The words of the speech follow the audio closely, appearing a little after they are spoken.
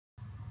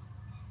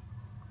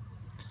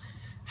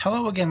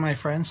Hello again, my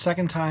friends.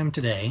 Second time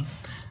today,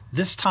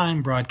 this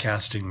time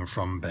broadcasting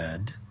from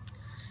bed.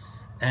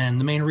 And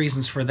the main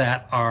reasons for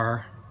that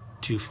are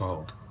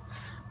twofold.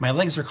 My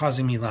legs are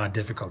causing me a lot of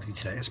difficulty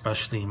today,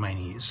 especially my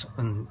knees,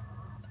 an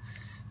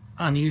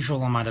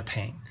unusual amount of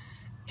pain.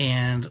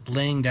 And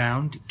laying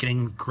down,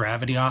 getting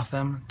gravity off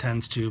them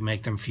tends to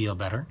make them feel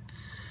better.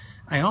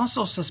 I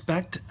also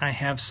suspect I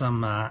have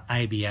some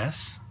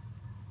IBS.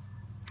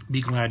 Be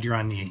glad you're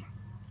on the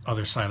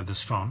other side of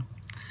this phone.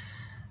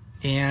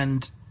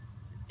 And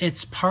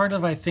it's part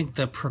of, I think,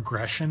 the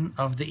progression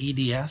of the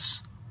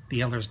EDS, the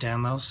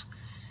Ehlers-Danlos,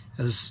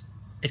 as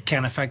it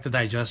can affect the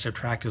digestive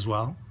tract as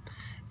well.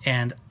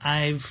 And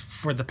I've,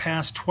 for the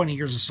past 20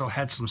 years or so,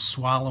 had some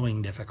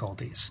swallowing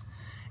difficulties.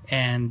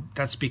 And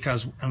that's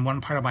because in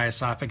one part of my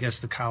esophagus,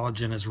 the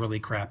collagen is really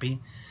crappy.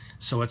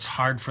 So it's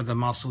hard for the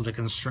muscle to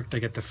constrict to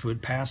get the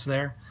food past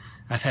there.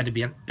 I've had to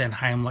be been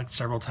Heimlich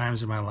several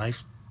times in my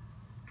life.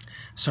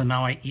 So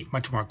now I eat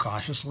much more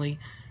cautiously.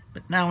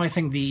 But now I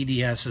think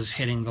the EDS is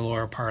hitting the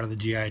lower part of the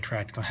GI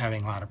tract and I'm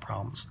having a lot of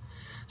problems.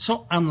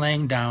 So I'm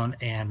laying down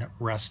and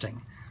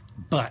resting.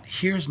 But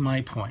here's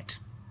my point.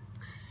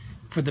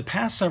 For the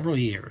past several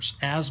years,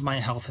 as my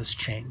health has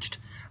changed,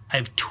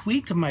 I've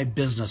tweaked my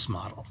business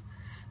model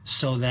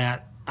so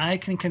that I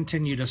can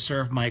continue to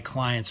serve my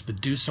clients,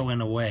 but do so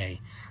in a way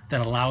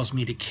that allows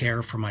me to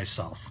care for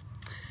myself.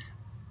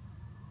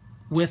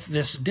 With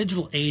this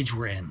digital age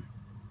we're in,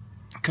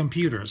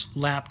 computers,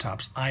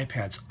 laptops,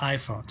 iPads,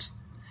 iPhones,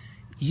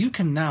 you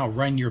can now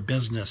run your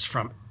business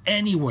from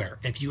anywhere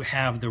if you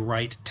have the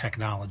right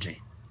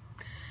technology.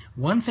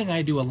 One thing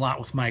I do a lot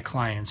with my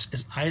clients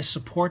is I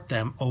support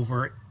them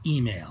over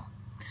email.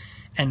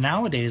 And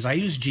nowadays I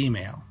use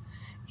Gmail.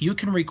 You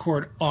can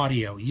record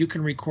audio, you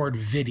can record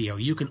video,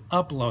 you can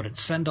upload it,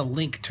 send a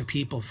link to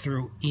people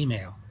through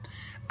email.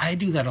 I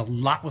do that a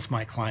lot with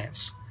my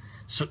clients.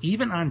 So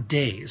even on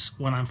days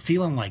when I'm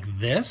feeling like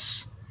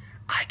this,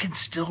 I can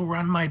still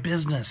run my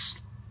business.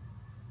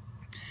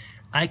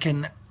 I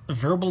can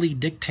verbally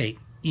dictate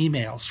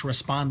emails to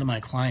respond to my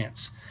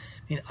clients.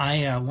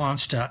 I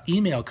launched an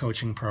email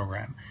coaching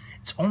program.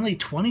 It's only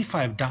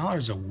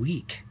 $25 a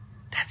week.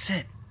 That's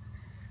it.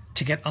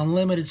 To get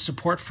unlimited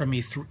support from me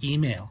through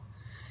email.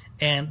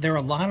 And there are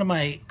a lot of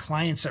my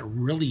clients that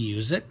really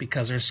use it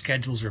because their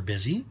schedules are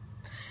busy.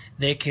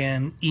 They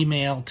can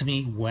email to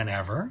me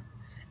whenever,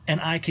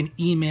 and I can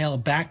email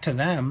back to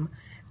them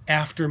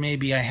after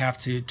maybe I have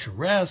to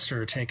rest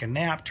or take a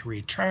nap to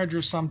recharge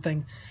or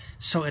something.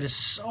 So it is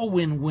so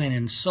win-win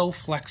and so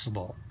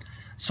flexible.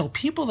 So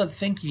people that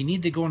think you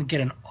need to go and get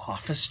an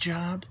office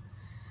job,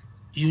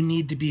 you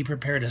need to be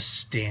prepared to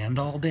stand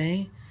all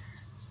day,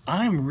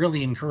 I'm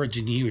really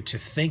encouraging you to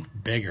think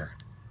bigger.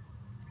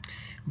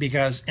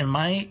 Because in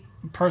my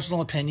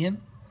personal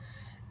opinion,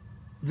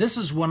 this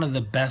is one of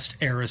the best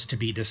eras to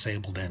be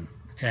disabled in,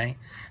 okay?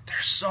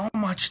 There's so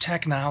much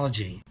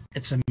technology.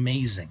 It's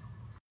amazing.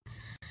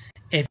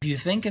 If you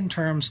think in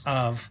terms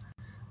of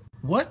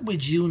what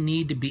would you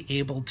need to be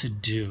able to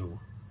do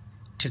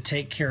to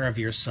take care of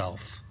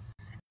yourself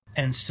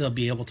and still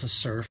be able to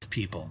serve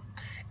people?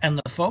 And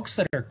the folks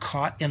that are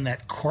caught in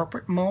that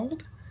corporate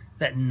mold,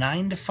 that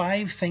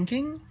 9-to-5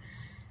 thinking,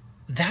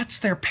 that's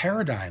their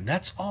paradigm.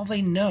 That's all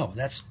they know.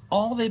 That's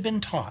all they've been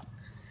taught.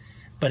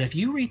 But if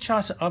you reach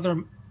out to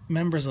other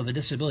members of the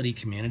disability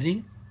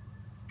community,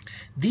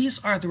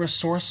 these are the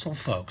resourceful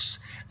folks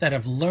that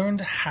have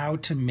learned how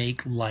to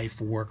make life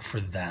work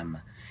for them,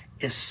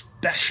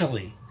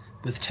 especially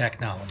with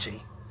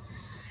technology.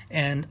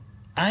 And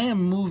I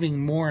am moving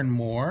more and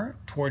more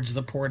towards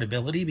the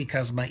portability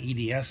because my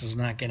EDS is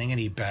not getting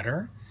any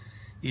better.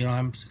 You know,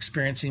 I'm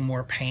experiencing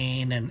more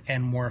pain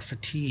and more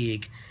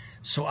fatigue.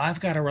 So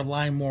I've got to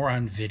rely more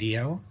on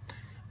video,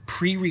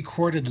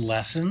 pre-recorded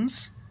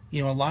lessons.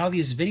 You know, a lot of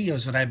these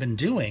videos that I've been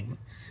doing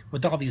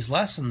with all these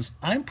lessons,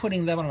 I'm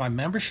putting them on my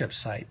membership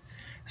site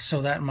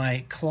so that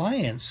my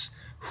clients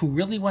who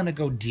really want to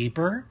go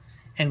deeper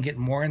and get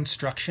more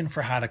instruction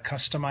for how to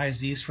customize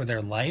these for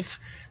their life,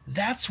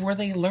 that's where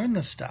they learn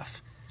this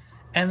stuff.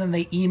 And then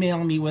they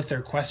email me with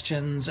their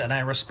questions and I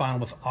respond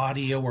with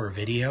audio or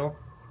video.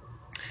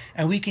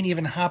 And we can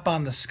even hop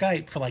on the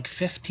Skype for like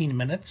 15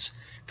 minutes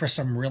for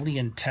some really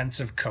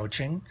intensive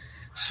coaching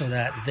so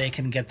that they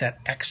can get that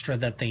extra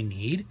that they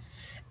need.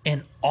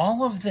 And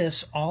all of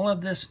this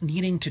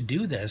needing to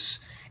do this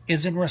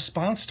is in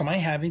response to my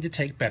having to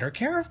take better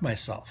care of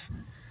myself,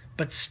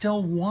 but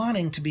still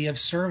wanting to be of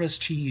service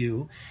to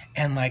you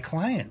and my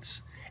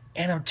clients.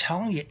 And I'm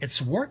telling you,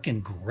 it's working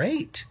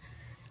great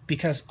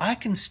because I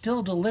can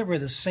still deliver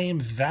the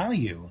same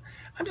value.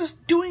 I'm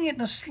just doing it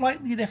in a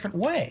slightly different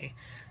way,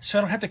 so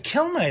I don't have to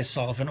kill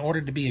myself in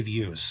order to be of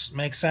use.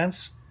 Make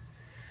sense?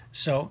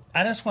 So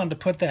I just wanted to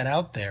put that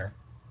out there,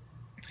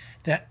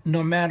 that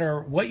no matter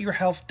what your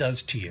health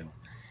does to you,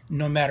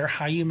 no matter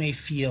how you may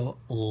feel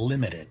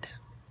limited,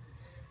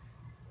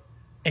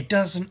 it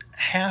doesn't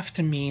have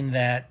to mean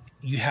that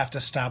you have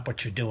to stop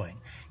what you're doing.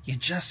 You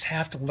just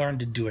have to learn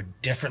to do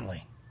it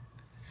differently.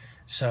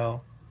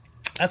 So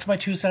that's my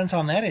 2 cents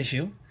on that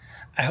issue.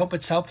 I hope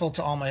it's helpful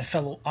to all my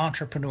fellow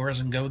entrepreneurs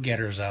and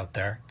go-getters out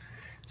there.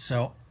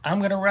 So I'm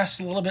going to rest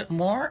a little bit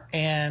more,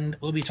 and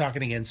we'll be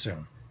talking again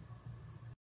soon.